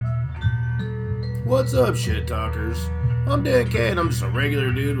What's up, shit talkers? I'm Dan K, and I'm just a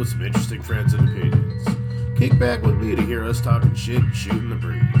regular dude with some interesting friends and opinions. Kick back with me to hear us talking shit and shooting the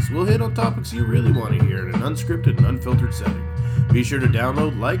breeze. We'll hit on topics you really want to hear in an unscripted and unfiltered setting. Be sure to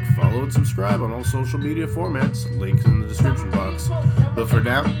download, like, follow, and subscribe on all social media formats. Links in the description box. But for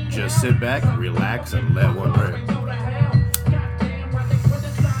now, just sit back, relax, and let one rip.